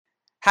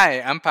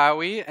Hi, I'm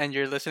Pawi, and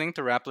you're listening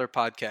to Rappler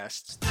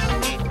Podcasts.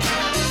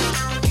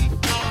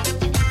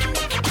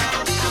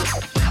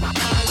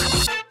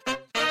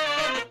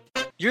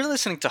 You're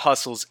listening to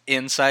Hustles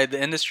Inside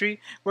the Industry,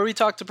 where we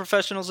talk to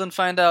professionals and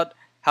find out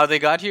how they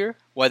got here,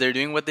 why they're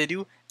doing what they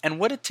do,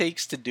 and what it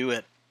takes to do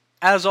it.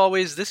 As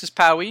always, this is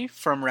Pawi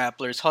from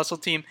Rappler's Hustle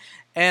Team,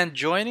 and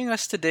joining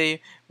us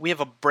today, we have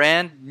a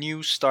brand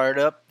new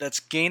startup that's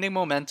gaining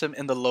momentum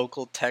in the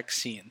local tech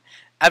scene.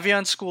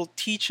 Avion School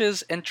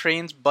teaches and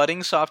trains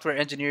budding software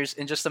engineers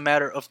in just a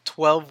matter of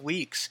 12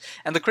 weeks.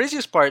 And the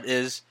craziest part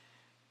is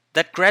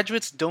that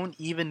graduates don't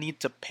even need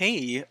to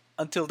pay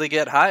until they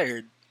get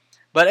hired.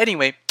 But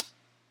anyway,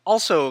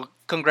 also,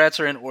 congrats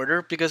are in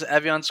order because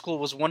Avion School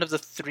was one of the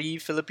three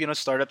Filipino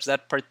startups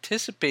that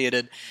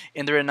participated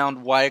in the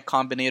renowned Y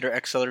Combinator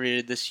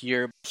Accelerator this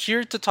year.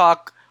 Here to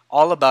talk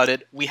all about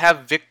it, we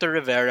have Victor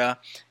Rivera,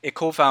 a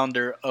co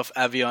founder of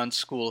Avion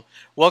School.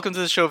 Welcome to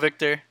the show,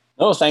 Victor.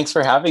 No, thanks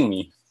for having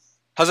me.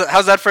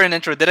 How's that for an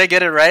intro? Did I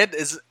get it right?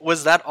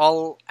 Was that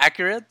all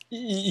accurate?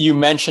 You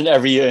mentioned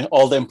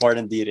all the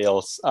important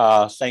details.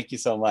 Thank you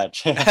so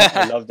much.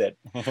 I loved it.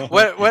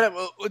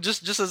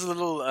 Just as a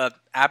little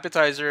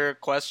appetizer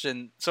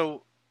question.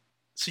 So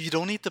you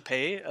don't need to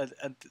pay?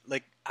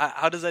 Like,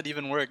 how does that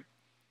even work?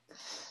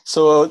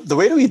 So the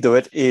way that we do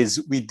it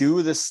is we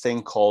do this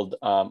thing called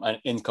an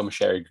income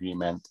share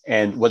agreement,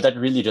 and what that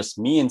really just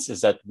means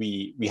is that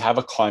we have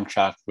a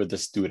contract with the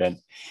student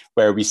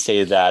where we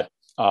say that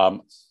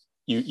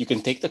you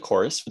can take the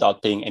course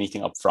without paying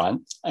anything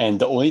upfront,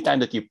 and the only time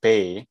that you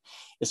pay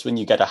is when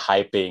you get a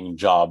high paying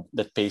job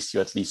that pays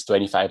you at least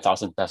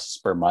 25,000 pesos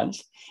per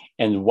month.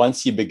 And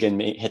once you begin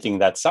hitting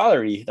that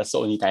salary, that's the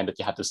only time that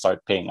you have to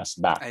start paying us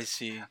back. I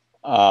see.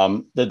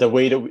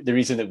 The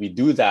reason that we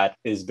do that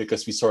is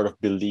because we sort of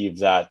believe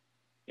that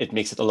it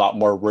makes it a lot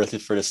more worth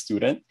it for the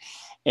student,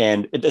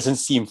 and it doesn't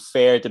seem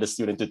fair to the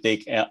student to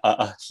take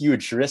a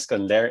huge risk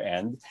on their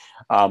end,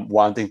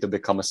 wanting to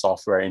become a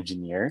software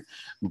engineer,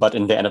 but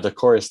in the end of the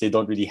course they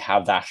don't really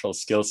have the actual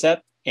skill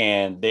set,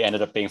 and they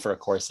ended up paying for a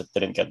course that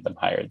didn't get them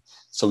hired.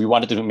 So we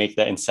wanted to make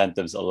the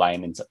incentives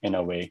align in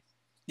a way.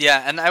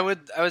 Yeah, and I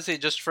would say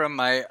just from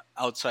my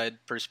outside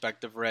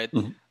perspective, right?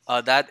 Mhm.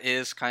 That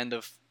is kind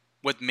of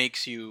what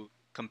makes you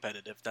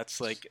competitive.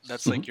 That's like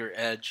Mhm. your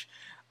edge.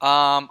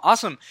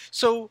 Awesome.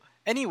 So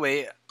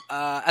anyway,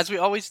 as we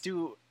always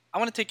do, I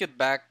want to take it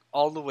back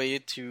all the way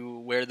to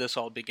where this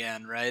all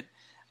began, right?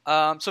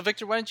 So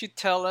Victor, why don't you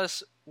tell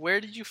us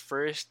where did you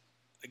first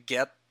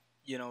get,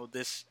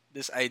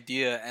 this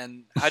idea,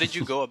 and how did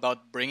you go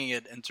about bringing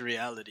it into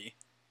reality?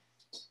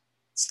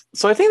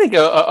 So I think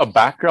like a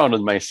background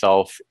on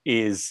myself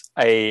is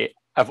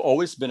I've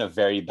always been a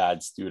very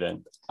bad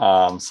student.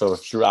 So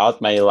throughout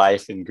my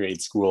life in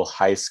grade school,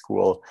 high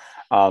school,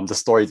 the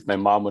story that my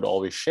mom would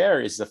always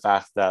share is the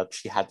fact that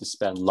she had to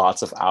spend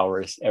lots of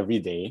hours every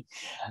day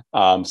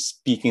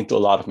speaking to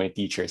a lot of my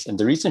teachers. And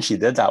the reason she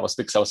did that was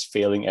because I was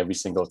failing every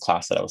single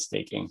class that I was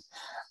taking.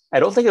 I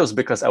don't think it was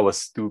because I was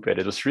stupid.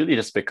 It was really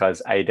just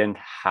because I didn't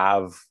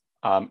have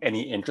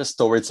any interest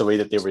towards the way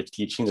that they were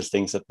teaching the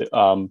things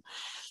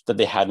that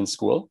they had in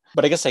school.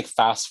 But I guess like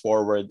fast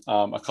forward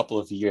a couple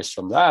of years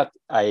from that,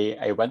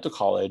 I went to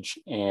college,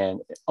 and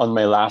on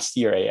my last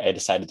year, I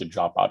decided to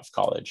drop out of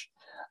college.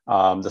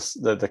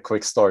 The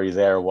quick story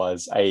there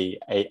was I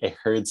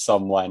heard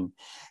someone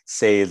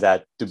say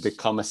that to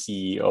become a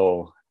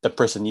CEO, the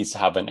person needs to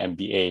have an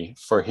MBA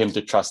for him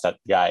to trust that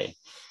guy.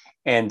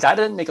 And that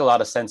didn't make a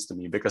lot of sense to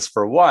me because,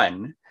 for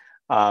one,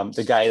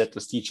 the guy that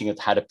was teaching it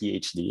had a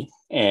PhD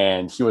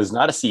and he was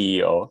not a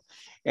CEO.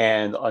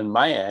 And on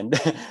my end,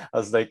 I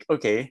was like,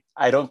 okay,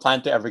 I don't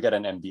plan to ever get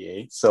an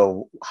MBA.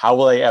 So how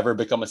will I ever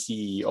become a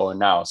CEO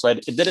now? So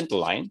it didn't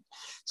align.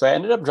 So I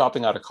ended up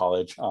dropping out of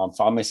college,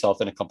 found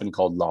myself in a company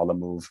called Lala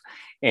Move.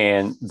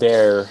 And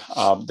there,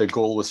 the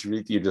goal was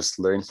really to just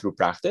learn through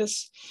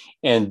practice.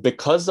 And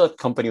because the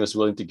company was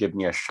willing to give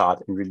me a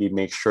shot and really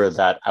make sure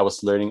that I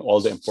was learning all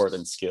the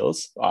important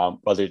skills,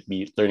 whether it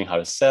be learning how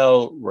to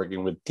sell,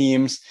 working with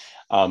teams,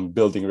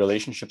 building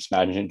relationships,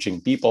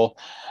 managing people,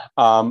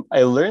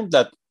 I learned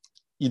that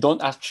you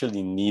don't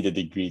actually need a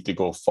degree to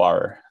go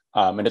far.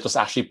 And it was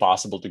actually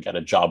possible to get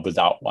a job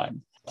without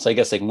one. So I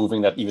guess like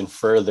moving that even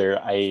further,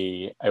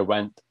 I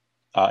went.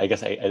 I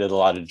guess I did a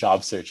lot of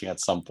job searching at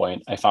some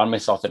point. I found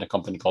myself in a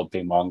company called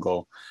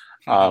Paymongo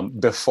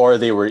before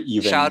they were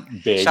shout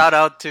even big. shout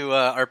out to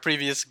our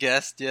previous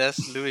guest, yes,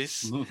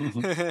 Luis.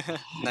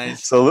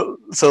 Nice. So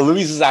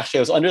Luis is actually,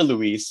 I was under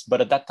Luis, but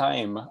at that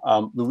time,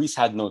 Luis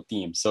had no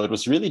team. So it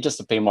was really just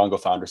the Paymongo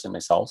founders and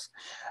myself.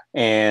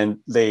 And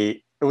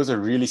it was a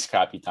really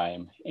scrappy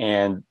time.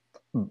 And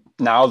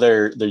now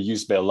they're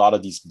used by a lot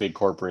of these big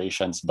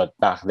corporations, but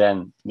back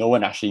then no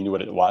one actually knew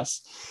what it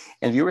was.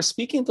 And we were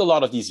speaking to a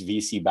lot of these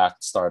VC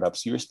backed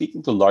startups. We were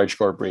speaking to large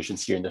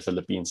corporations here in the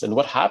Philippines. And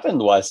what happened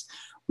was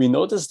we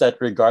noticed that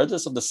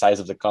regardless of the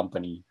size of the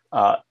company,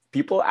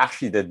 people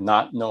actually did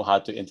not know how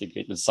to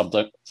integrate with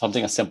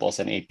something as simple as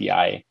an API.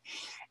 Right.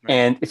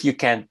 And if you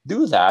can't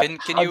do that, Can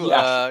how do you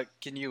actually?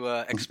 can you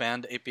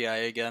expand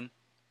API again?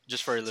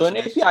 just for our So an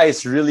listeners. API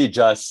is really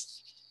just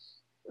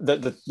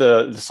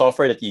the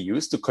software that you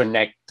use to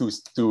connect to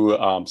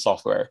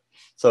software.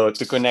 So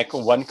to connect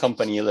one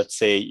company, let's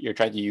say you're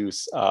trying to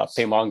use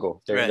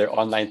Paymongo, Right. their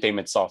online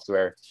payment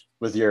software,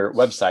 with your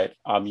website,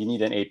 you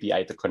need an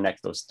API to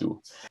connect those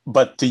two.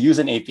 But to use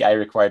an API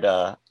required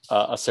a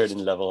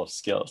certain level of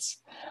skills,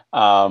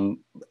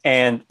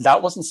 and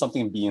that wasn't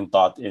something being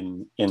taught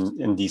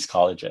in these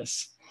colleges.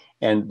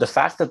 And the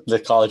fact that the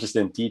colleges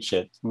didn't teach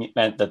it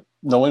meant that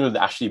no one would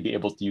actually be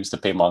able to use the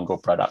Paymongo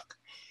product.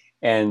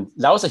 And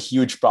that was a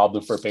huge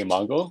problem for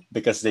Paymongo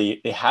because they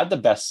had the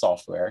best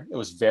software. It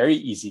was very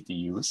easy to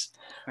use,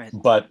 Right.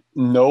 but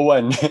no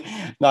one,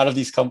 none of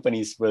these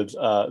companies with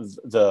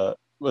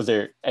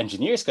their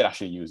engineers could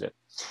actually use it.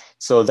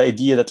 So the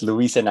idea that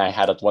Luis and I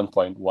had at one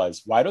point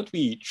was, why don't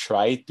we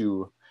try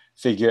to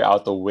figure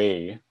out a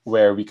way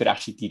where we could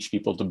actually teach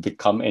people to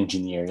become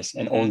engineers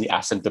and only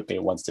ask them to pay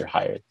once they're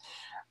hired?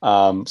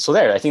 So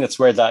there, I think that's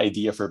where the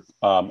idea for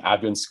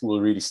Avion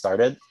School really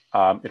started.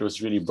 It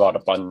was really brought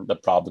upon the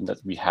problem that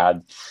we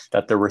had,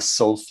 that there were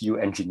so few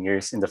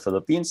engineers in the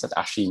Philippines that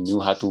actually knew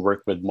how to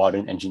work with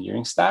modern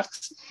engineering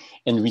stacks,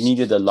 and we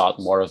needed a lot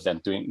more of them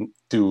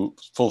to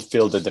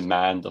fulfill the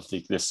demand of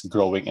this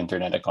growing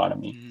internet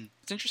economy.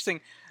 It's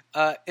interesting.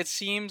 It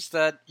seems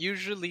that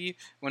usually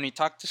when we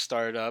talk to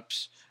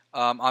startups,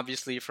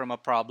 obviously from a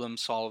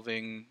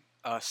problem-solving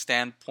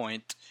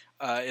standpoint,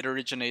 it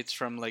originates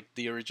from like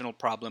the original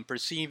problem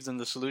perceived and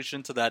the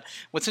solution to that.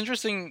 What's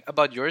interesting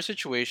about your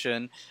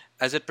situation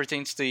as it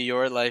pertains to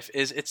your life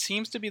is it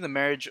seems to be the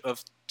marriage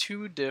of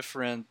two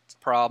different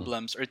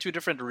problems or two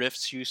different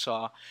rifts you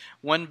saw.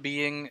 One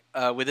being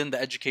within the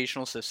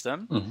educational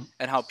system Mm-hmm.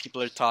 and how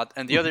people are taught,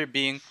 and the other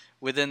being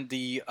within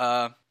the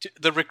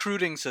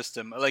recruiting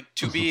system, like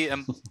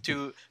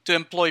to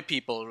employ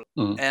people,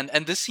 Mm-hmm.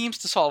 and this seems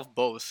to solve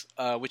both,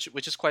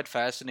 which is quite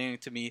fascinating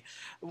to me.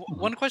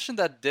 One question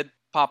that did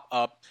pop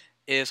up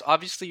is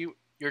obviously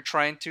you're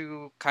trying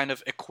to kind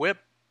of equip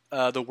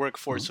the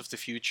workforce of the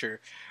future,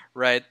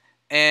 right?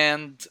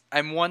 And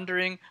I'm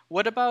wondering,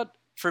 what about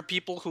for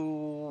people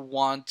who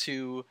want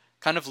to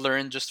kind of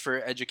learn just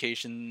for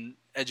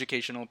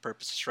educational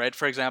purposes, right?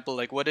 For example,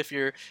 like what if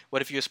you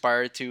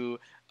aspire to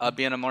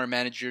be in a more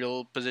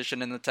managerial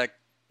position in the tech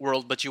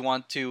world, but you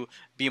want to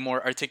be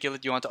more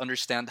articulate, you want to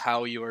understand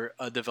how your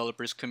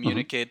developers Mm-hmm.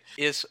 communicate.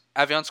 Is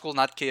Avion School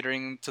not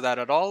catering to that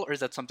at all, or is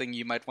that something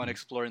you might want to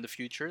explore in the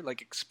future,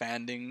 like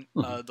expanding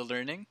Mm-hmm. the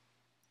learning?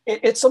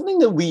 It's something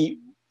that we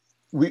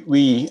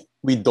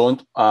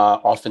don't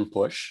often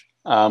push,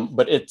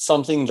 but it's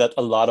something that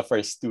a lot of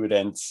our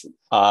students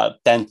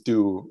tend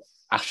to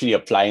actually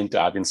apply into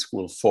Avian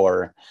School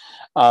for.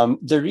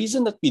 The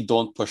reason that we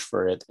don't push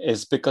for it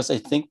is because I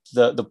think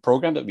the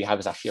program that we have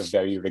is actually a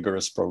very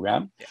rigorous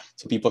program. Yeah.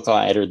 So people can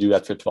either do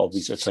that for 12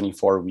 weeks or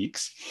 24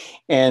 weeks.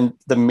 And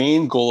the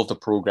main goal of the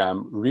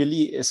program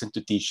really isn't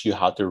to teach you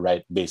how to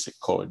write basic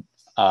code.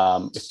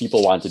 If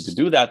people wanted to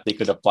do that, they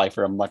could apply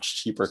for a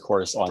much cheaper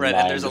course Right, and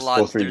online, there's a just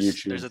go lot. through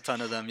There's YouTube. a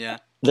ton of them. Yeah.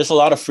 There's a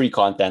lot of free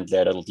content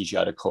there that'll teach you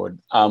how to code.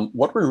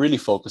 What we're really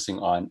focusing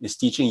on is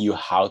teaching you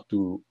how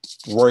to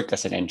work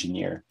as an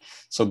engineer.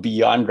 So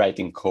beyond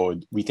writing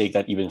code, we take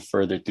that even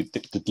further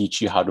to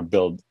teach you how to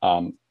build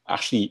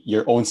actually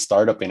your own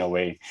startup in a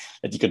way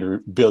that you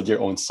can build your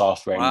own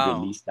software and Wow.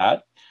 release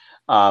that.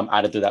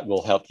 Added to that,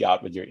 will help you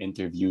out with your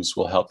interviews,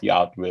 will help you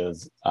out with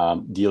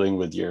dealing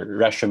with your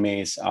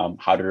resumes,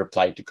 how to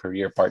reply to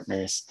career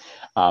partners,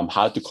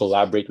 how to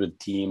collaborate with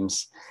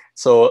teams.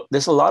 So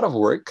there's a lot of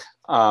work,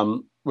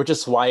 which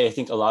is why I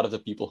think a lot of the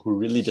people who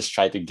really just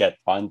try to get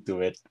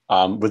onto it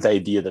with the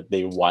idea that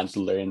they want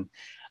to learn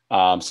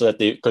so that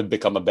they could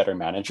become a better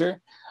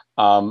manager,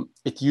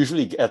 it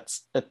usually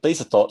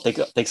takes a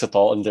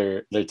toll on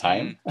their Hmm.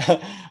 time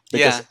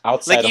because Yeah. Like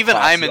outside of even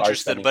class I'm you are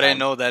interested, spending but I time.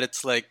 know that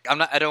it's like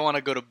I don't want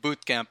to go to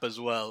boot camp as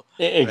well,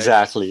 right?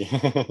 Exactly.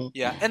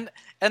 Yeah.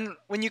 And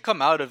when you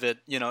come out of it,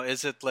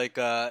 is it like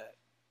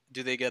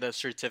do they get a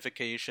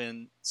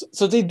certification?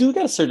 So they do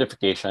get a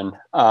certification,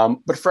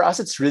 but for us,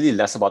 it's really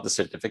less about the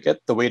certificate.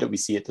 The way that we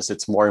see it is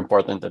it's more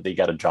important that they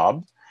get a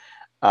job.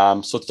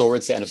 So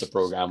towards the end of the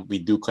program, we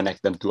do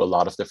connect them to a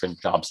lot of different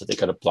jobs that they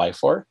could apply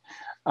for.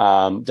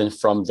 Then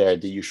from there,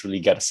 they usually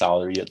get a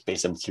salary that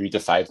pays them 3 to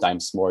 5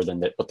 times more than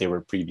what they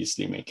were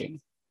previously making.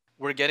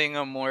 We're getting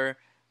a more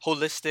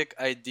holistic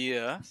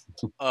idea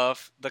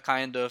of the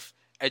kind of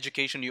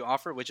education you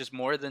offer, which is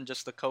more than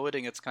just the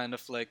coding. It's kind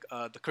of like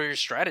the career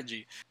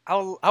strategy.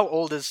 How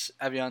old is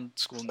Avian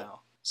School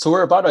now? So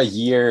we're about a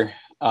year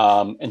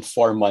and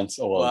 4 months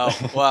old. Wow,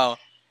 wow,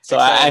 So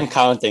I'm exciting.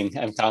 counting.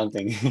 I'm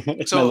counting.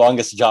 It's my So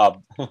longest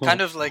job.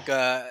 kind of like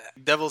a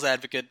devil's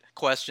advocate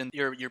question.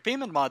 Your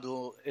payment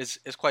model is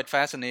quite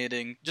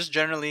fascinating. Just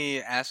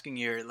generally asking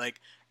here, like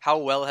how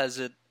well has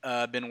it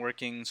been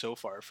working so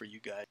far for you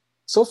guys?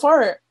 So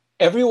far,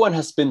 everyone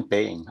has been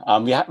paying.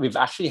 We've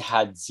actually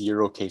had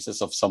zero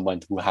cases of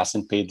someone who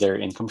hasn't paid their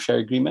income share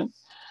agreement.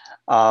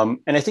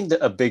 And I think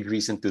that a big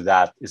reason to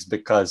that is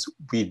because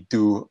we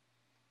do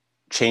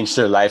change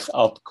their life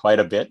up quite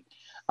a bit.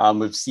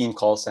 We've seen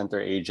call center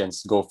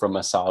agents go from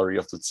a salary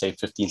of, let's say,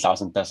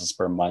 15,000 pesos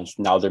per month.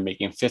 Now they're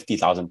making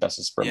 50,000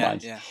 pesos per Yeah,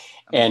 month. yeah.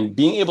 And Amazing.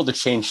 being able to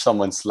change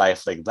someone's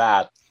life like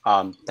that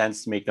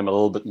tends to make them a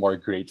little bit more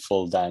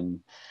grateful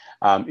than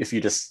if you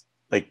just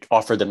like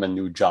offer them a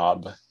new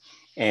job.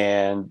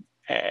 And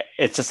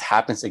it just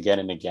happens again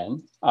and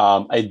again.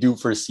 I do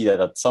foresee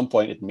that at some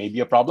point it may be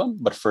a problem,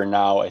 but for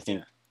now, I Yeah.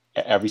 think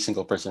every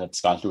single person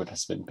that's gone through it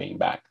has been paying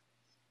back.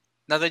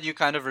 Now that you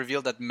kind of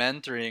revealed that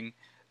mentoring,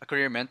 a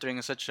career mentoring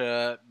is such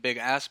a big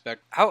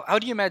aspect, how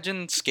do you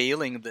imagine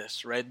scaling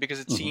this, right? Because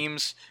it Mhm,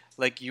 seems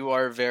like you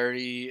are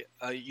very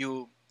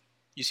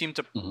you seem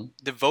to mhm,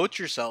 devote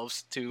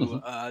yourselves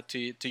mhm,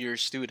 to your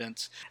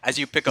students as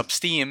you pick up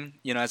steam.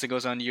 As it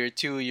goes on year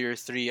 2, year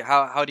 3.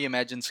 How do you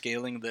imagine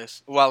scaling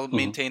this while mhm,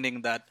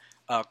 maintaining that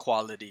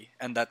quality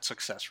and that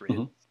success rate?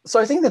 mhm. So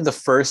I think that the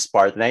first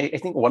part, and I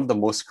think one of the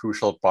most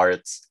crucial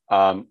parts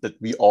that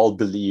we all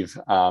believe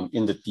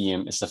in the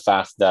team is the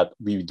fact that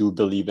we do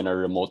believe in a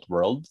remote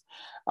world.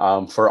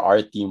 For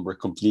our team, we're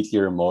completely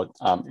remote.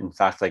 In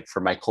fact, like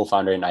for my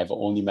co-founder and I've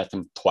only met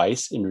him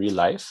twice in real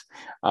life.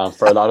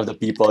 For a lot of the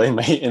people in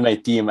my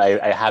team,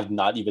 I have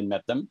not even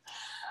met them.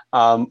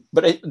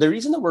 The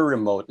reason that we're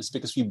remote is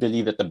because we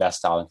believe that the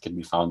best talent can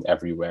be found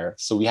everywhere.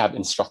 So we have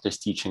instructors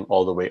teaching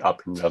all the way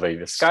up in Nueva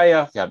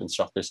Vizcaya. We have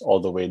instructors all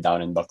the way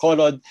down in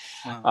Bacolod,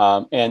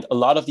 Wow. and a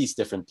lot of these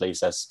different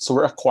places. So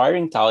we're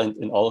acquiring talent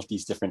in all of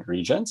these different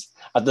regions.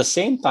 At the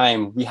same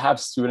time, we have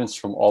students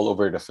from all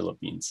over the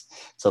Philippines.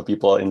 So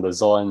people in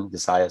Luzon,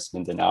 Visayas,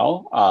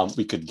 Mindanao,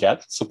 we could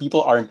get. So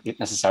people aren't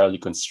necessarily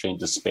constrained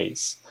to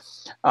space.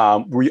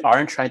 We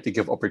aren't trying to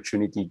give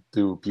opportunity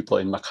to people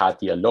in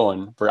Makati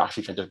alone. We're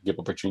actually trying to give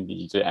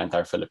opportunity to the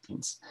entire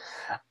Philippines.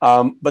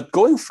 But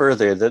going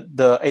further,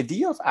 the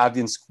idea of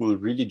Avian School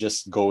really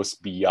just goes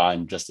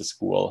beyond just a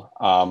school.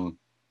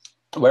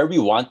 Where we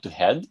want to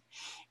head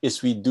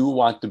is we do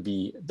want to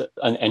be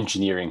an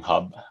engineering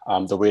hub.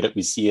 The way that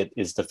we see it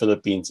is the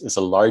Philippines is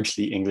a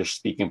largely English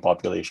speaking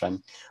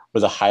population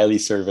with a highly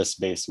service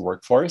based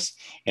workforce,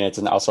 and it's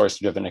an outsource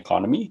driven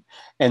economy.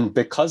 And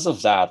because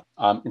of that,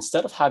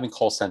 instead of having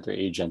call center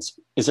agents,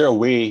 is there a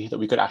way that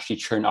we could actually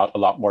churn out a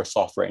lot more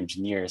software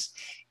engineers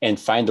and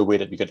find a way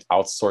that we could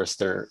outsource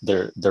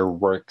their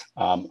work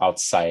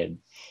outside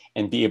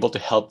and be able to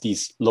help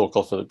these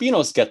local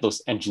Filipinos get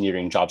those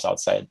engineering jobs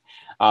outside?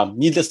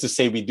 Needless to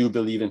say, we do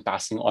believe in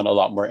passing on a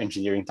lot more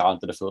engineering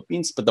talent to the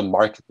Philippines, but the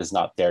market is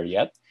not there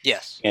yet.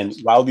 Yes, And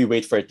yes. while we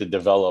wait for it to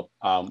develop,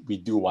 we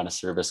do want to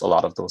service a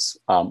lot of those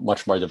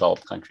much more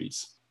developed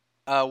countries.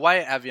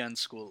 Why Avian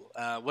School?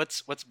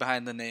 What's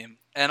behind the name?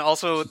 And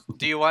also,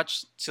 do you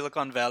watch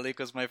Silicon Valley?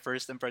 Because my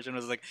first impression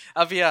was like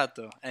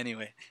Aviato.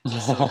 Anyway,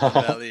 just Silicon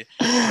Valley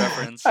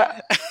reference.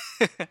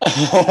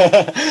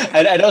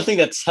 And I don't think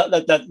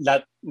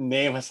that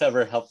name has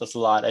ever helped us a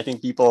lot. I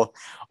think people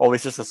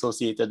always just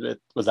associated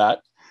with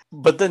that.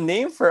 But the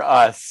name for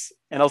us,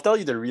 and I'll tell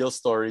you the real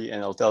story,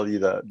 and I'll tell you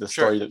the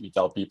Sure, story that we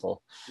tell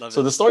people. love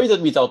So it. the story that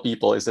we tell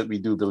people is that we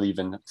do believe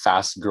in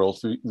fast growth.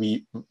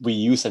 We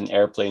use an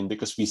airplane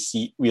because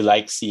we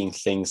like seeing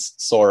things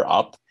soar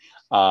up.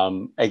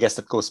 I guess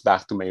that goes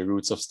back to my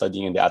roots of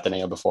studying in the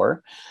Ateneo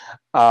before.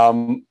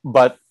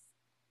 But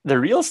the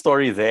real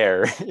story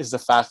there is the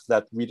fact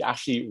that we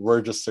actually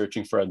were just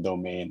searching for a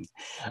domain.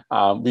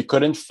 We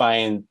couldn't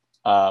find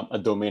a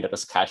domain that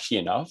was catchy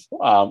enough.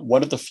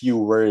 One of the few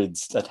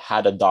words that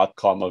had a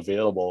 .com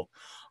available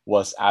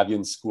was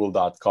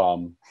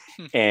avionschool.com,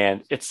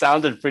 and it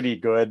sounded pretty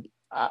good.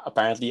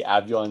 Apparently,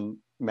 avion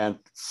meant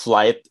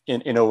flight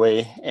in a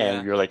way, and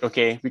Yeah, we were like,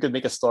 okay, we could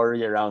make a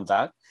story around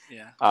that.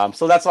 yeah.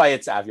 So that's why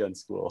it's Avion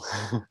School.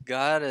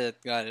 Got it,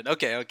 got it.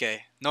 Okay,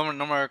 okay. No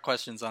more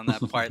questions on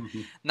that part.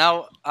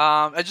 Now,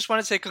 I just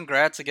want to say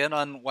congrats again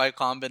on Y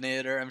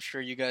Combinator. I'm sure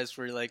you guys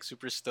were like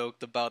super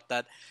stoked about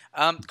that.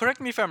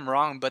 Correct me if I'm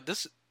wrong, but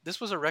this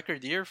was a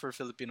record year for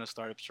Filipino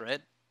startups,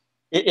 right?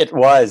 It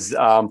was.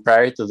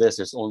 Prior to this,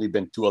 there's only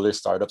been two other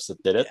startups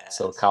that did it.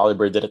 So Yes.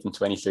 Caliber did it in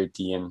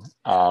 2013.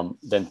 Yeah.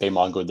 Then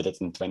Paymongo did it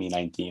in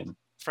 2019.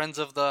 Friends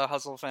of the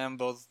Hustle Fam,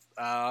 both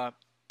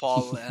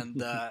Paul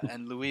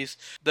and Luis.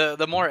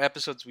 The more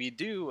episodes we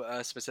do,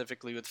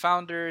 specifically with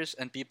founders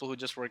and people who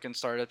just work in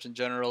startups in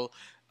general,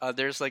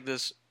 there's like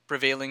this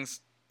prevailing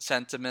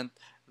sentiment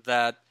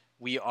that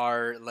we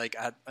are like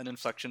at an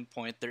inflection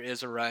point. There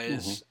is a Mhm,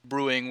 rise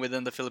brewing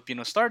within the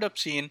Filipino startup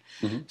scene.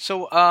 mhm,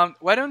 So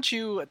why don't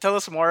you tell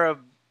us more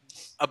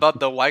about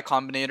the Y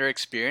Combinator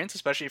experience,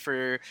 especially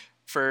for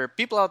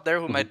people out there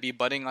who mhm, might be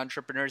budding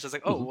entrepreneurs. It's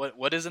like, oh, mhm,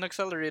 what is an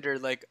accelerator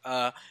like?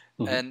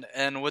 mhm,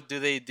 And what do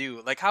they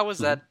do? Like, how was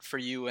mhm. that for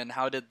you, and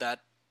how did that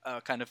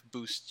kind of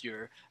boost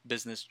your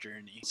business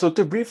journey? So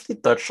to briefly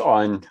touch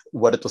on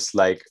what it was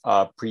like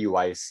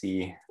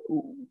pre-YC,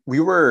 we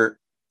were.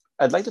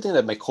 I'd like to think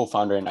that my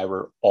co-founder and I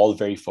were all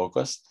very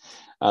focused.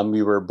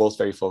 We were both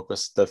very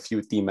focused. The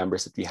few team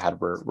members that we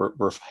had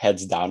were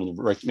heads down and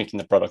were making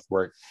the product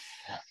work.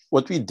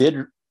 What we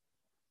did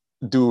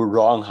do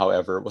wrong,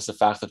 however, was the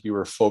fact that we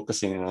were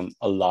focusing on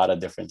a lot of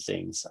different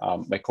things.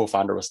 My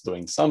co-founder was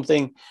doing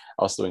something,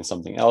 I was doing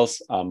something else.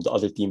 The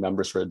other team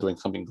members were doing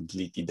something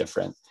completely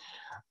different.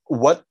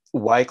 What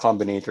Y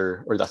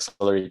Combinator or the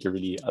accelerator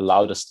really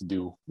allowed us to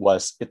do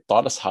was it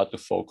taught us how to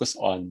focus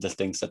on the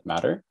things that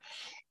matter.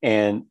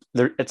 And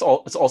it's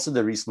also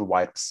the reason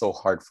why it was so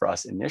hard for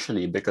us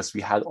initially, because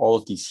we had all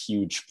of these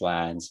huge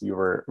plans. We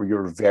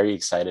were very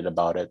excited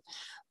about it.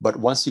 But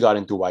once you got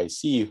into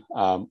YC,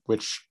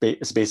 which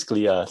is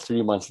basically a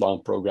 3 month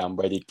long program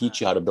where they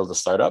teach you how to build a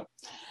startup,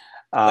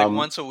 Like um,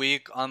 once a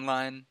week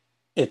online.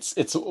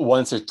 it's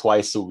once or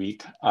twice a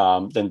week.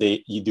 Then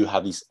you do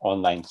have these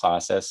online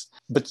classes,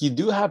 but you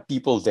do have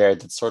people there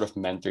that sort of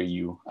mentor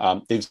you.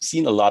 They've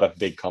seen a lot of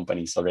big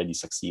companies already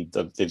succeed.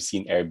 They've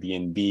seen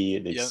Airbnb,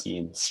 they've Yep.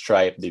 seen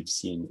Stripe, they've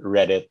seen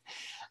Reddit,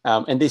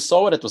 and they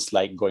saw what it was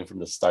like going from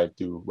the start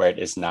to where it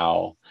is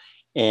now.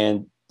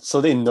 And so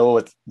they know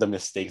what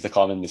the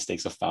common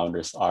mistakes of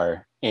founders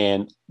are.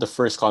 And the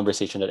first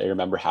conversation that I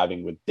remember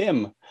having with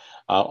Tim,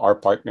 our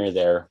partner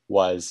there,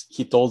 was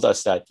he told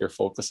us that you're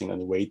focusing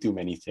on way too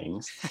many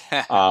things.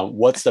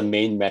 What's the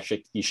main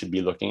metric you should be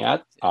looking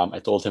at? I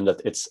told him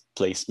that it's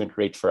placement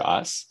rate for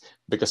us,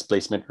 because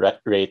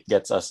rate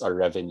gets us our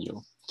revenue.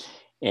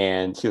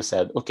 And he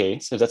said, okay,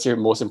 so that's your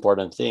most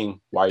important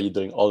thing. Why are you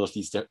doing all of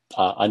these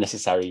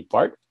unnecessary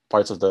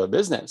parts of the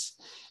business?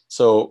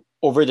 So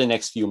over the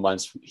next few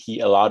months, he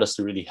allowed us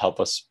to really help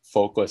us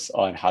focus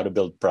on how to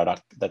build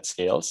product that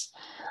scales.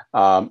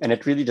 And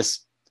it really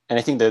just, and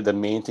I think the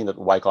main thing that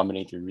Y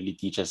Combinator really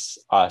teaches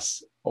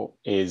us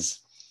is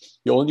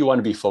you only want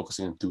to be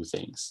focusing on two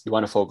things. You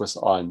want to focus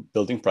on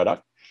building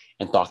product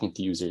and talking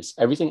to users.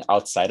 Everything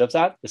outside of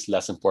that is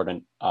less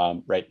important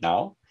right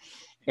now.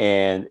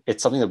 And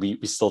it's something that we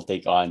still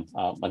take on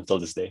until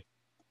this day.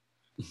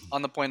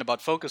 On the point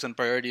about focus and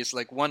priorities,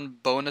 like one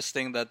bonus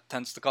thing that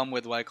tends to come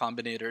with Y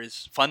Combinator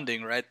is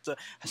funding, right?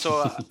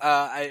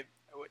 I,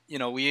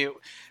 we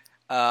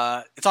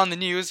it's on the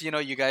news. You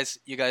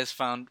guys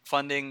found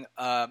funding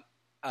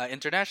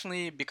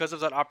internationally because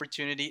of that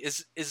opportunity.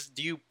 Is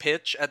do you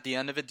pitch at the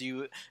end of it?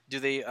 Do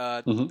they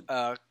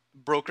Mhm,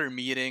 broker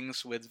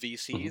meetings with mhm.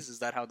 VCs? Is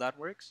that how that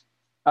works?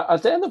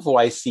 At the end of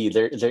YC,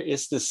 there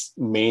is this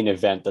main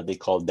event that they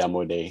call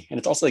Demo Day. And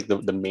it's also like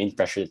the main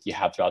pressure that you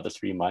have throughout the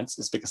 3 months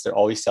is because they're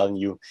always telling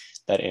you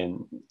that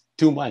in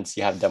 2 months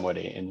you have Demo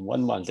Day. In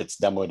 1 month it's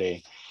Demo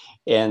Day.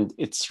 And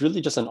it's really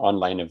just an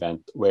online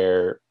event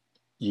where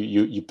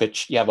you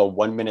pitch, you have a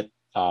 1 minute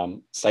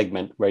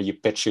segment where you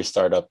pitch your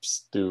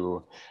startups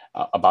to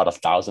about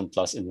 1,000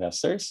 plus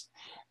investors.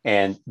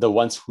 And the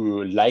ones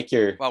who like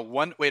your Wow,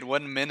 1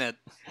 minute.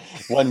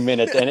 1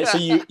 minute, and so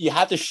you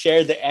have to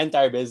share the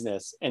entire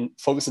business and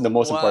focus on the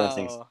most important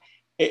things. Wow.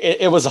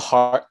 It was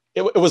hard.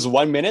 It was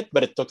 1 minute,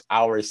 but it took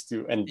hours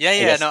to, and Yeah, I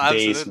yeah, guess no,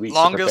 days, absolutely. weeks to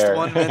Longest prepare.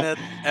 1 minute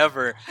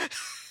ever.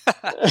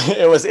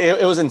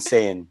 It was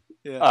insane.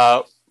 Yeah.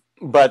 uh,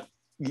 but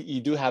you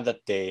do have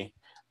that day.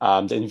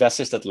 The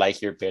investors that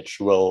like your pitch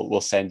will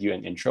send you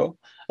an intro.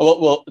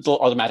 Well, it will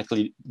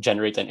automatically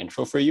generate an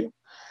intro for you.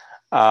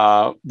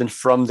 Then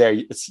from there,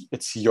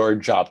 it's your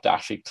job to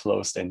actually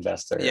close the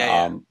investor. Yeah,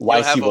 yeah. You'll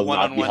YC have a will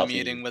not be one-on-one helping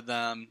you. meeting with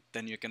them,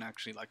 then you can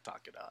actually like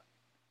talk it out.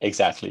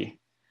 Exactly.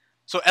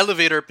 So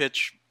elevator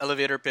pitch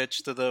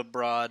to the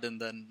broad, and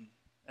then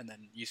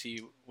you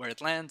see where it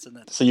lands, and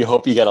then So you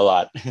hope you get a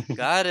lot.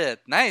 got it.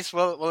 Nice.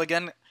 Well,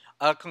 again,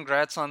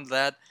 congrats on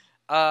that.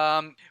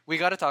 We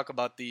got to talk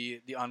about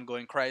the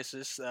ongoing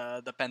crisis,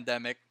 the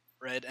pandemic,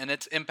 right? And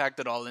it's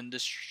impacted all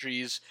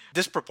industries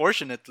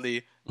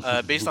disproportionately.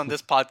 Based on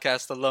this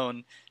podcast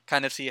alone,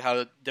 kind of see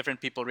how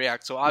different people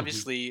react. So Mhm,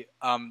 obviously,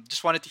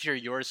 just wanted to hear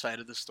your side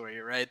of the story,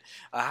 right?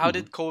 How mhm,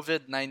 did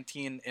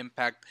COVID-19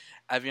 impact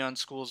Avion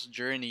School's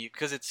journey?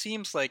 Because it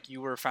seems like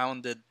you were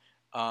founded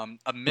mhm,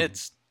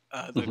 amidst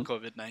the mhm.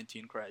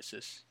 COVID-19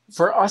 crisis.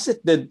 For us,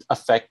 it did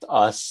affect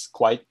us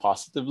quite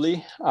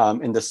positively,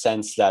 in the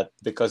sense that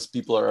because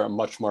people are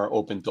much more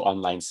open to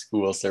online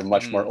schools, they're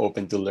much more Mm-hmm.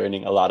 open to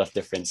learning a lot of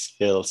different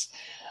skills.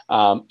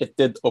 It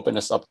did open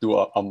us up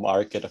to a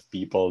market of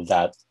people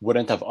that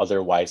wouldn't have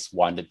otherwise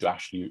wanted to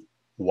actually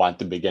want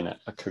to begin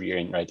a career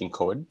in writing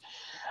code.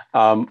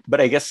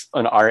 But I guess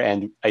on our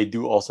end, I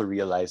do also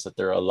realize that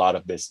there are a lot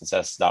of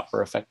businesses that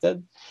were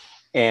affected.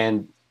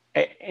 And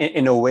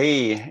in a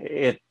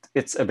way,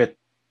 it's a bit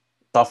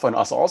tough on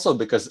us also,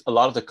 because a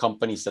lot of the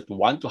companies that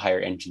want to hire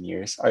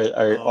engineers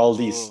are all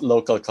these Oh,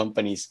 local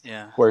companies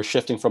yeah. who are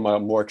shifting from a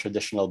more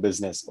traditional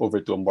business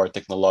over to a more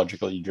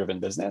technologically driven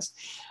business.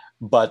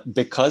 But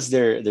because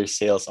their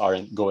sales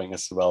aren't going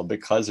as well,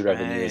 because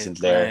revenue Right, isn't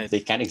there, right. they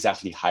can't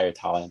exactly hire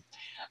talent.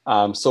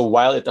 So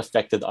while it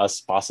affected us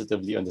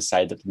positively on the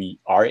side that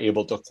we are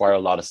able to acquire a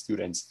lot of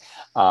students,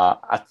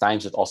 at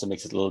times it also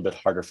makes it a little bit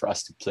harder for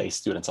us to place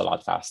students a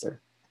lot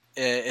faster.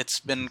 It's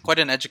been quite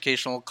an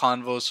educational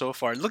convo so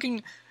far.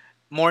 Looking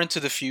more into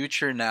the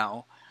future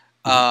now,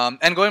 Mhm,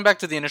 and going back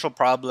to the initial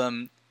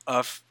problem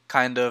of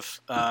kind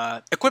of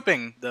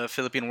equipping the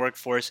Philippine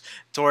workforce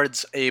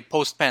towards a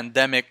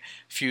post-pandemic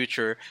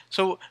future.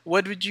 So,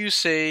 what would you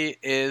say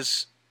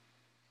is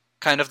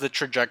kind of the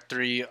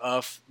trajectory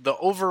of the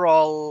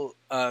overall,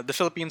 the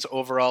Philippines'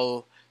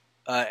 overall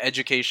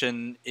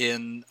education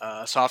in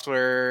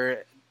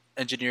software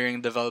engineering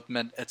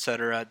development,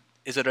 etc.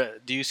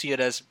 Do you see it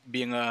as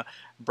being a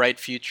bright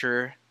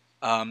future?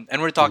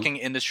 And we're Mhm. talking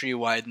industry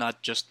wide,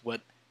 not just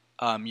what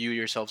you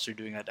yourselves are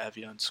doing at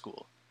Avion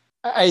School.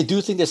 I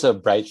do think there's a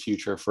bright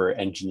future for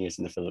engineers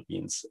in the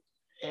Philippines.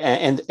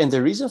 And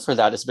the reason for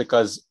that is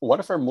because one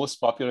of our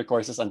most popular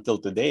courses until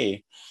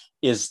today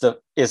is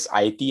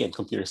IT and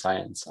computer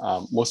science.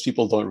 Most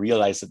people don't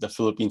realize that the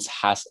Philippines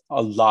has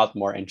a lot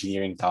more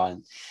engineering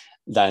talent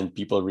than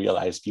people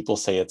realize. People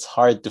say it's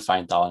hard to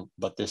find talent,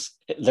 but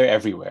they're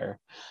everywhere.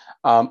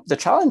 The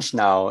challenge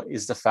now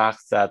is the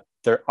fact that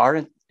there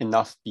aren't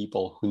enough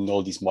people who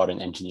know these modern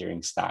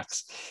engineering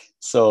stacks.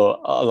 So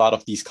a lot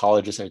of these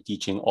colleges are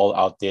teaching all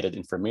outdated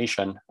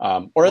information,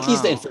 or at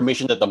least the Wow.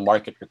 information that the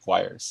market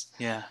requires.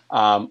 Yeah.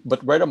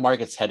 But where the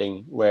market's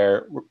heading,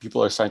 where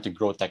people are starting to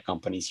grow tech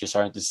companies, you're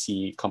starting to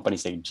see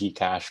companies like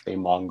Gcash,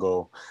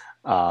 Paymongo,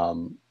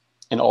 um,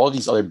 and all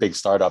these other big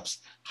startups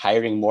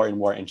hiring more and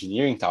more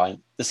engineering talent.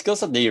 The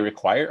skills that they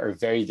require are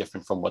very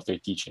different from what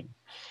they're teaching.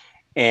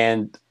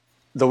 And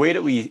the way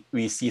that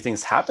we see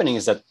things happening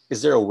is that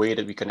is there a way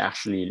that we can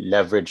actually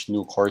leverage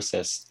new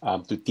courses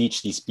to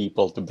teach these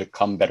people to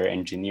become better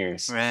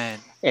engineers? Right.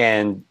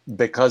 And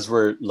because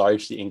we're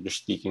largely English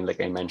speaking, like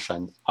I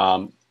mentioned,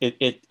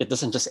 it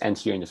doesn't just end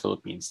here in the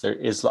Philippines. There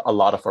is a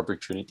lot of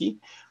opportunity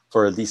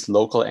for these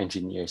local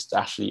engineers to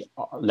actually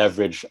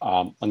leverage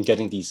on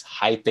getting these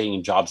high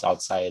paying jobs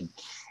outside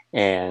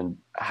and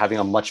having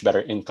a much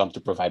better income to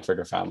provide for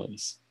their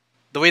families.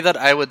 The way that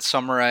I would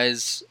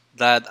summarize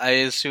that,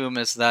 I assume,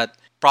 is that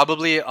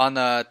probably on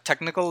a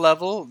technical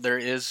level, there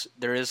is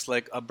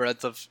like a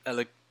breadth of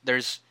like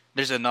there's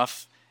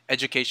enough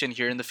education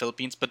here in the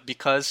Philippines, but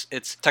because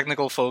it's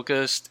technical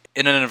focused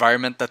in an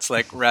environment that's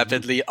like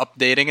rapidly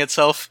updating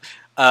itself,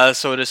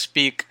 so to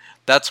speak,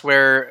 that's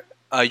where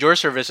your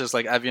services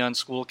like Avion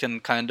School can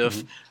kind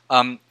of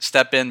Mhm.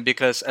 step in,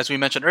 because as we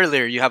mentioned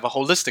earlier, you have a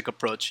holistic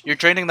approach. You're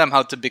training them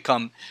how to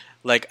become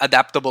like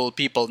adaptable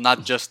people,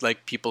 not just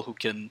like people who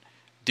can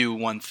do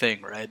one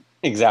thing, right?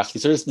 Exactly.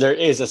 So there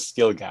is a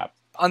skill gap.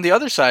 On the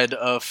other side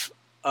of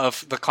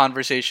the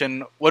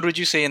conversation, what would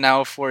you say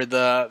now for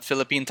the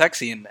Philippine tech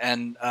scene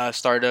and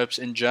startups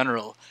in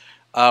general?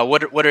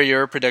 What are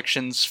your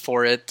predictions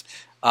for it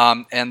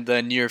and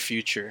the near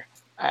future?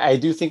 I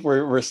do think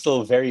we're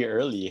still very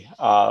early.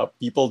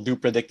 People do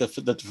predict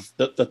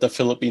that the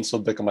Philippines will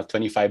become a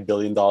 $25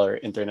 billion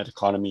internet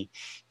economy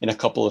in a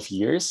couple of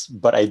years,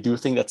 but I do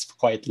think that's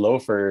quite low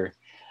for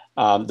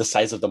the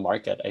size of the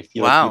market. I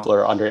feel like people Wow.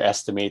 are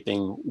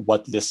underestimating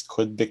what this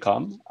could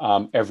become.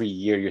 Every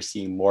year, you're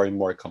seeing more and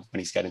more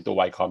companies get into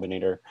Y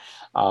Combinator.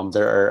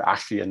 There are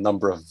actually a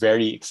number of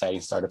very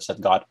exciting startups that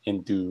got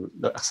into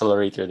the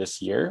accelerator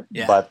this year,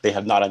 Yeah. but they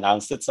have not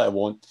announced it, so I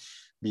won't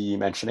be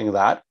mentioning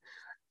that.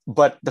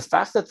 But the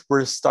fact that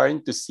we're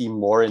starting to see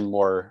more and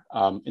more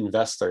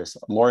investors,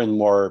 more and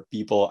more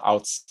people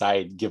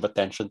outside give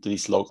attention to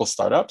these local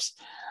startups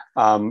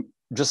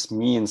just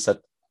means that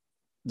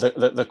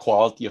the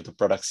quality of the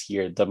products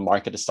here, the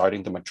market is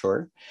starting to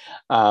mature.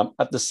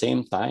 At the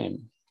same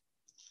time,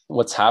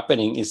 what's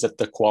happening is that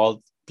the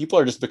quality people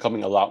are just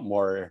becoming a lot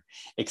more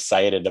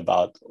excited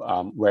about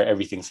where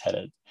everything's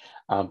headed.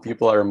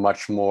 People are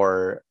much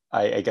more,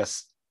 I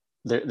guess,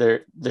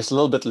 there's a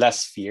little bit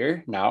less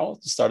fear now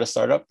to start a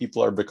startup.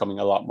 People are becoming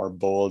a lot more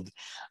bold.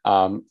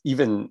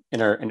 Even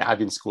in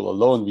Avian School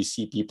alone, we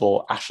see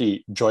people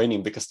actually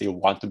joining because they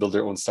want to build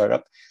their own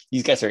startup.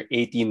 These guys are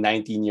 18,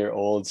 19-year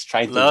olds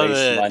trying to Love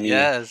raise it. money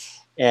Yes.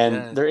 and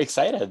Yes. they're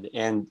excited.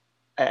 And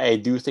I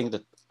do think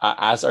that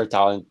as our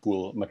talent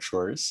pool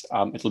matures,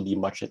 it'll be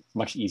much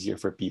easier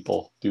for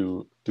people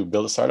to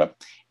build a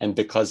startup, and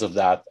because of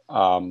that,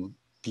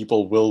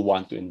 people will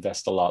want to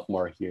invest a lot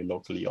more here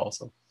locally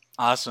also.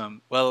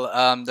 Awesome. Well,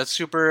 that's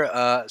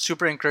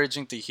super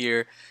encouraging to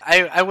hear.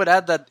 I would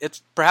add that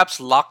it's perhaps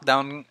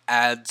lockdown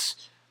adds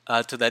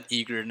to that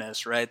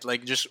eagerness, right?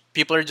 Like just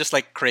people are just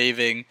like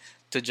craving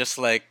to just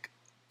like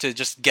to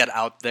just get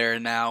out there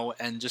now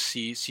and just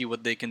see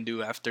what they can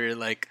do after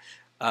like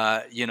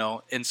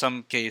in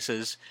some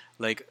cases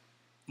like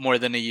more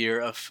than a year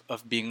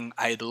of being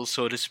idle,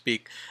 so to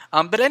speak.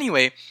 But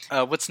anyway,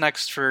 what's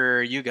next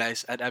for you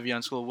guys at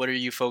Avion School? What are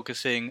you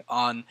focusing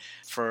on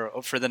for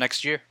the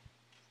next year?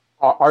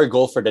 Our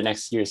goal for the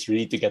next year is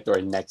really to get to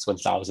our next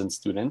 1,000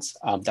 students.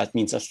 That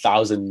means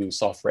 1,000 new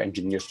software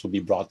engineers will be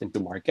brought into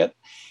market.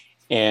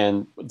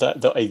 And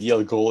the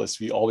ideal goal is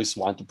we always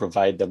want to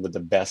provide them with the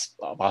best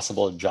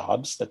possible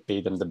jobs that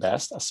pay them the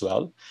best as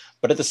well.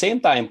 But at the same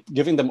time,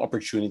 giving them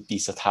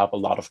opportunities that have a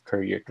lot of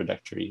career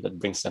trajectory that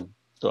brings them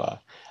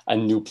to a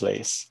new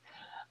place.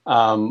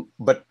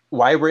 But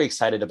why we're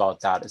excited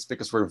about that is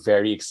because we're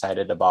very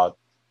excited about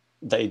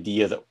the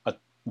idea that at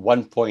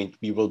one point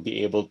we will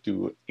be able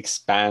to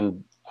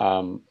expand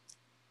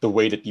the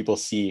way that people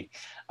see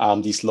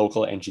these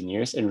local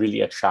engineers and really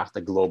attract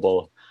a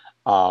global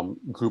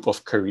group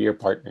of career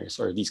partners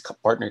or these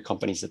partner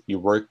companies that we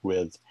work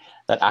with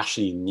that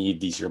actually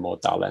need these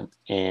remote talent.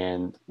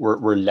 And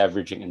we're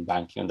leveraging and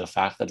banking on the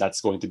fact that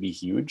that's going to be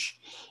huge.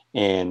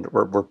 And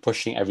we're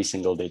pushing every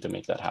single day to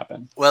make that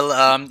happen. Well,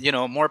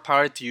 more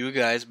power to you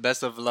guys.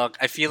 Best of luck.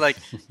 I feel like,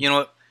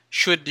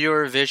 should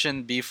your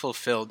vision be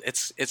fulfilled,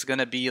 it's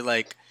gonna be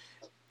like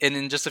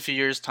in just a few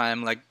years'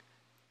 time, like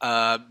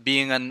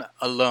being an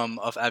alum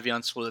of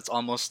Avion School, it's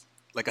almost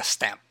like a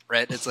stamp,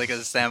 right? It's like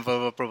a stamp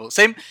of approval.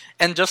 Same,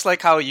 and just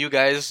like how you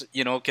guys,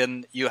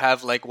 you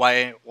have like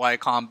Y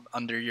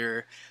under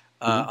your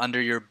Mhm.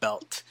 under your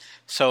belt.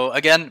 So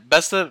again,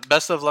 best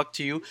of luck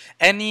to you.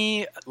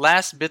 Any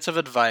last bits of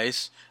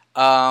advice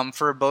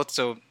for both?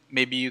 So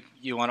maybe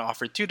you want to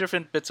offer two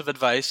different bits of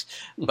advice,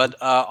 Mhm.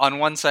 but on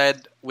one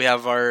side we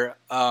have our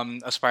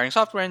aspiring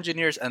software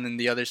engineers, and then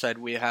the other side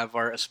we have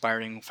our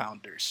aspiring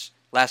founders.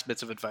 Last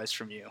bits of advice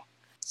from you.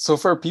 So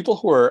for people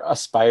who are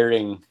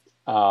aspiring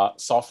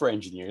software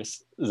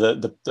engineers,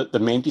 the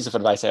main piece of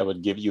advice I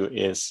would give you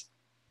is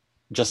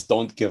just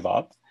don't give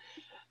up.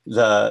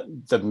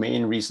 The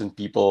main reason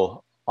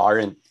people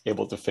aren't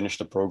able to finish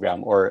the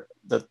program, or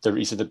the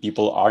reason that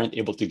people aren't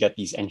able to get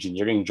these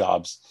engineering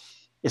jobs,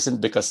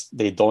 isn't because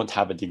they don't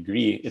have a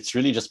degree. It's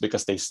really just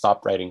because they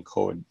stop writing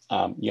code.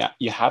 Yeah,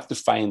 you have to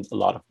find a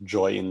lot of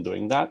joy in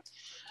doing that.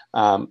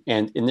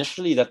 And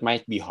initially, that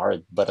might be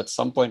hard, but at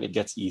some point, it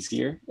gets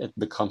easier. It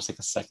becomes like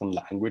a second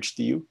language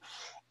to you,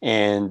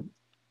 and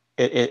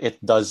it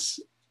does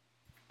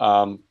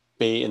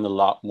pay in a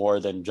lot more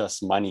than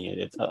just money.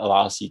 It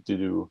allows you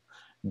to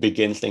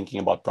begin thinking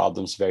about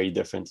problems very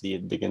differently.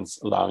 It begins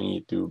allowing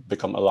you to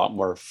become a lot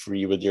more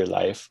free with your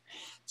life.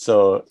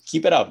 So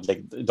keep it up.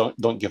 Like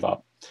don't give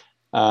up.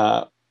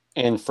 Uh,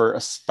 and for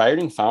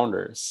aspiring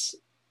founders,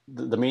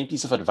 the main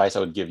piece of advice I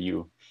would give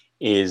you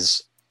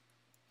is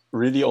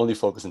really only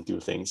focus on two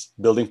things: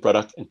 building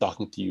product and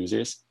talking to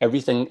users.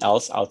 Everything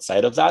else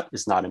outside of that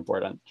is not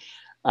important.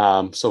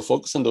 So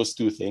focus on those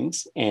two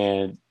things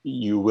and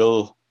you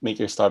will make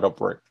your startup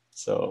work.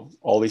 So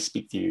always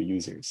speak to your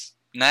users.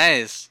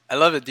 Nice. I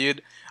love it,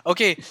 dude.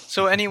 Okay,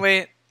 so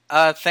anyway,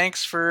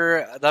 thanks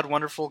for that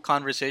wonderful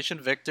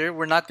conversation, Victor.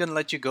 We're not going to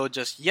let you go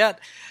just yet.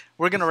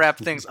 We're going to wrap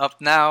things up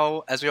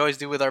now, as we always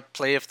do with our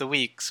play of the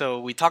week.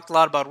 So we talked a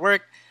lot about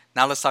work.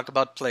 Now let's talk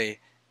about play.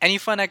 Any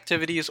fun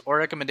activities or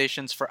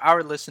recommendations for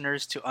our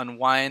listeners to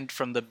unwind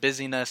from the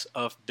busyness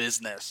of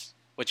business?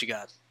 What you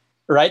got?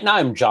 Right now,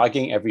 I'm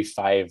jogging every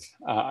 5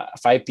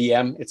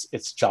 p.m.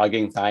 It's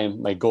jogging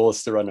time. My goal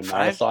is to run a 5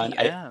 marathon.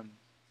 p.m.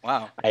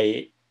 Wow.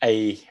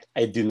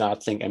 I do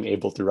not think I'm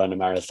able to run a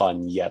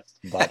marathon yet,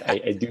 but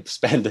I do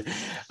spend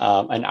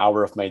an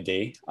hour of my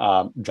day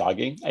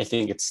jogging. I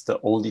think it's the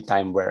only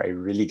time where I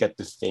really get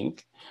to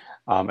think.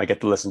 I get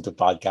to listen to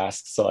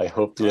podcasts, so I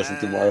hope to listen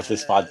to more of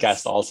this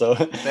podcast Yes. also.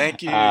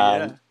 Thank you.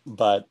 Yeah.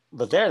 But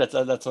there,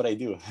 that's what I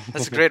do.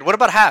 That's great. What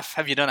about half?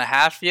 Have you done a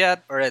half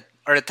yet, or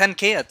a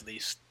 10K at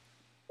least?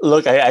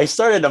 Look, I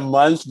started a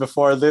month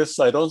before this,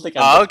 so I don't think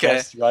I'm the Oh, okay.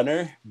 best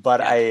runner, but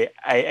Yeah.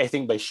 I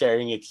think by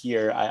sharing it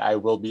here, I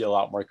will be a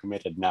lot more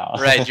committed now.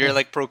 Right. You're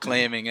like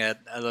proclaiming it.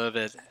 I love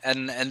it.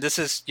 And this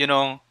is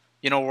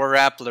we're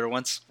Rappler.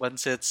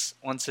 Once it's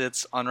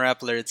on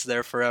Rappler, it's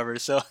there forever.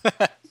 So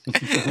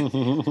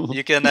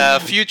you can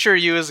future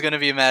you is gonna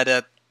be mad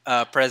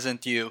at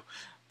present you.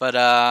 But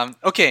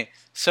okay.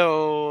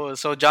 So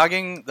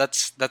jogging.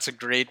 That's a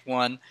great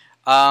one.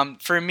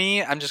 For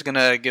me, I'm just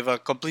gonna give a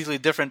completely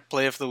different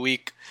play of the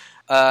week.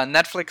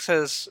 Netflix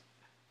has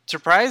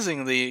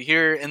surprisingly,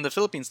 here in the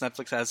Philippines,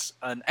 Netflix has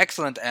an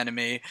excellent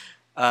anime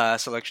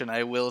selection,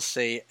 I will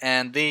say,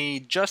 and they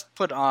just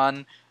put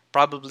on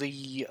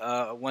probably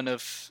one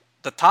of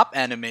the top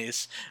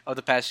animes of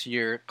the past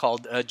year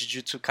called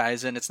Jujutsu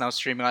Kaisen. It's now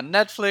streaming on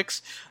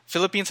Netflix.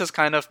 Philippines has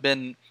kind of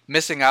been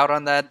missing out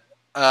on that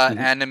Mhm,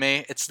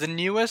 anime. It's the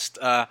newest.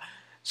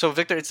 So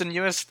Victor, it's the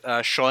newest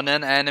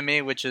shonen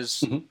anime, which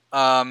is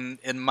mhm.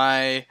 in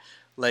my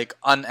like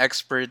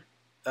unexpert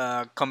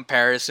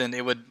comparison,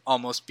 it would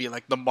almost be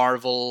like the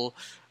Marvel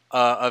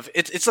of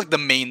it's like the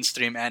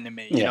mainstream anime.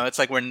 Yeah. It's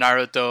like where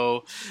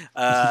Naruto,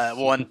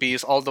 One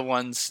Piece, all the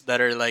ones that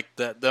are like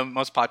the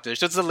most popular.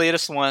 So it's the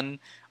latest one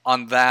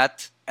on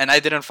that. And I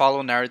didn't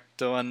follow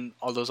Naruto and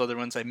all those other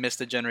ones. I missed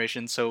the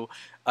generation, so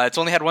it's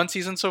only had one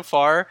season so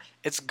far.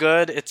 It's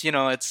good.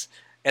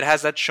 It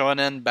has that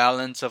shonen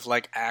balance of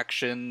like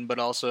action, but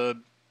also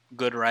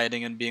good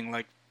writing and being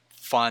like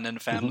fun and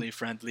Mhm. family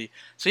friendly.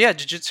 So yeah,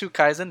 Jujutsu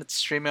Kaisen. It's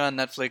streaming on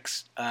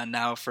Netflix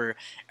now for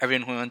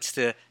everyone who wants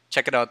to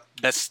check it out.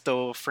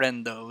 Besto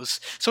friendos.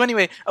 So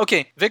anyway,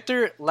 okay,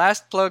 Victor.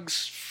 Last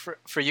plugs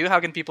for you. How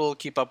can people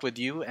keep up with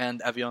you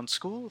and Avion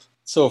School?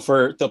 So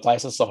for to apply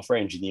as a software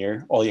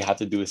engineer, all you have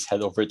to do is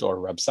head over to our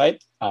website,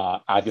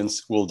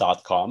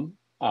 avionschool.com.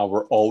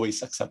 We're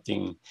always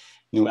accepting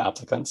new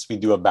applicants. We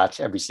do a batch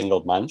every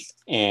single month,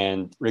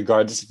 and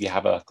regardless if you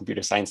have a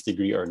computer science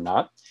degree or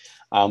not,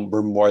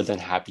 we're more than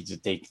happy to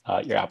take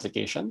your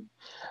application.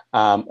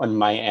 On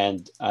my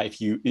end, if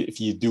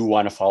you do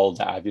want to follow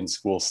the Avian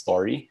School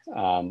story,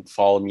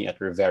 follow me at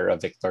Rivera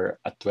Victor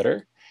at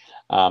Twitter.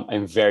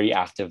 I'm very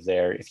active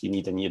there. If you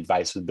need any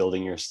advice with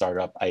building your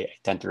startup, I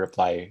tend to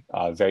reply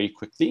very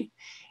quickly.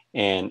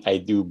 And I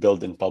do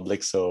build in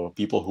public. So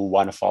people who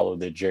want to follow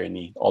the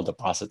journey, all the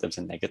positives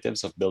and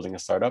negatives of building a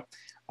startup,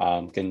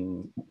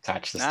 can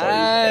catch the story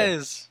there.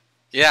 Nice.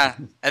 Yeah,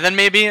 and then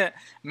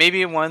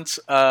maybe once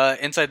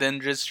inside the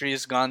industry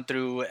has gone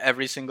through,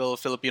 every single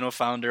Filipino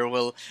founder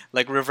will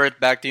like revert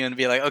back to you and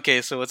be like,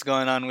 okay, so what's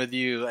going on with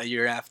you a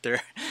year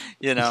after?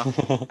 You know,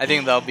 I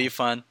think that'll be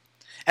fun.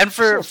 And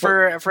for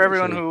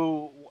everyone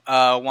who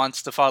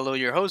wants to follow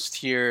your host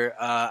here,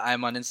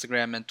 I'm on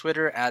Instagram and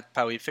Twitter at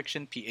Pawi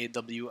Fiction,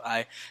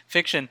 Pawi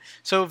Fiction.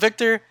 So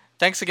Victor,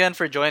 thanks again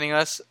for joining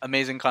us.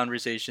 Amazing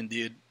conversation,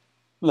 dude.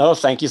 No,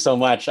 thank you so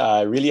much.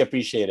 I really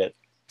appreciate it.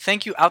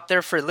 Thank you out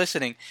there for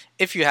listening.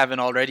 If you haven't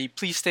already,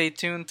 please stay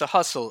tuned to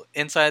Hustle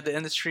Inside the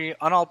Industry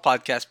on all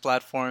podcast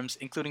platforms,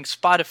 including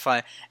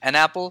Spotify and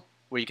Apple,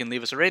 where you can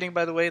leave us a rating,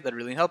 by the way. That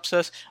really helps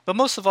us. But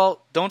most of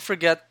all, don't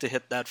forget to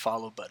hit that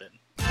follow button.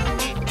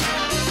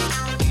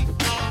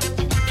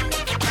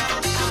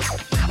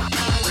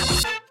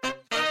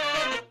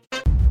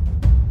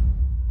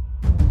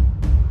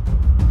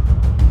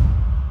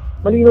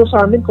 Malinaw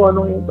sa amin kung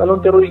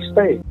anong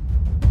terorista eh.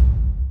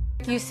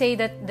 You say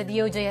that the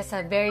DOJ has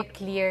a very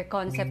clear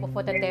concept of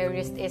what a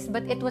terrorist is,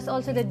 but it was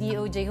also the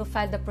DOJ who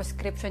filed the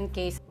proscription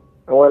case.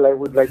 Well, I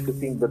would like to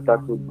think that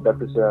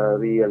is a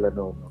real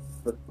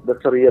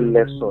that's a real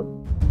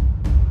lesson.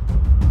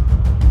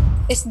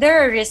 Is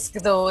there a risk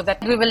though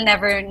that we will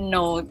never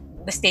know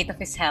the state of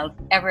his health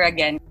ever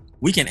again?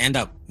 We can end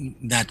up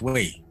that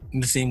way, in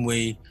the same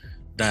way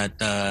that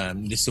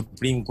the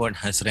Supreme Court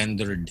has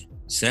rendered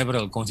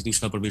several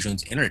constitutional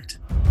provisions inert.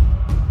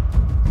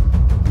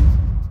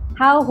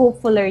 How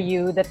hopeful are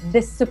you that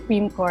this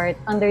Supreme Court,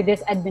 under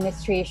this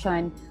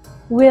administration,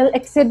 will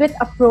exhibit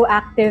a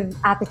proactive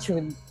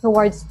attitude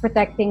towards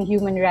protecting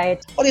human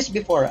rights? What is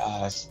before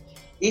us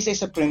is a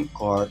Supreme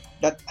Court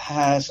that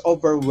has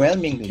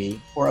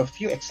overwhelmingly, for a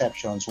few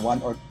exceptions,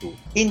 one or two,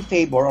 in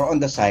favor or on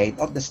the side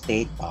of the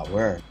state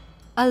power.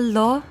 A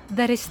law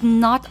that is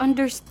not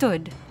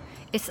understood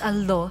is a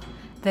law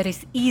that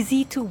is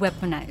easy to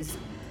weaponize.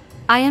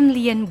 I am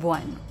Lian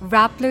Buan,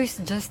 Rappler's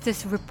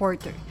Justice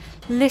Reporter.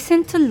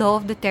 Listen to Law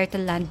of Duterte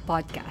Land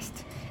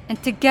podcast,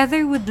 and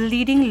together with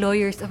leading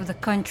lawyers of the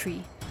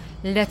country,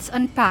 let's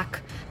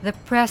unpack the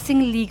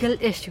pressing legal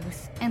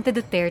issues and the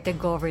Duterte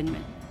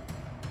government.